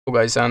Hello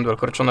guys and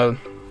welcome to our channel.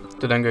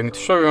 Today I'm going to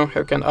show you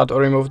how you can add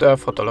or remove the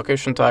photo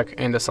location tag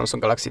in the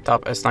Samsung Galaxy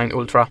Tab S9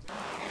 Ultra.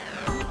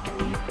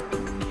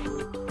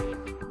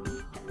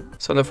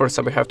 So the first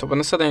step, we have to open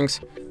the settings,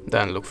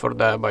 then look for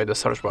by the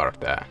search bar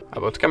the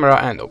about camera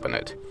and open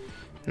it.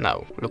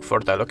 Now look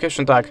for the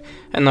location tag,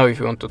 and now if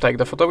you want to take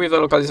the photo with the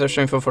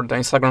localization info for the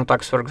Instagram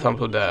tags, for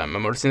example the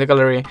memories in the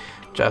gallery,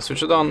 just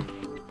switch it on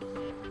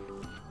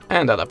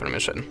and add a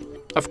permission.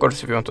 Of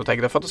course, if you want to take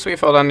the photos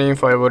without any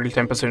info about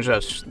real-time position,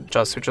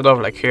 just switch it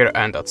off like here,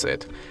 and that's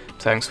it.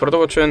 Thanks for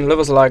watching, leave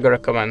us a like or a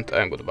comment,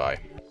 and goodbye.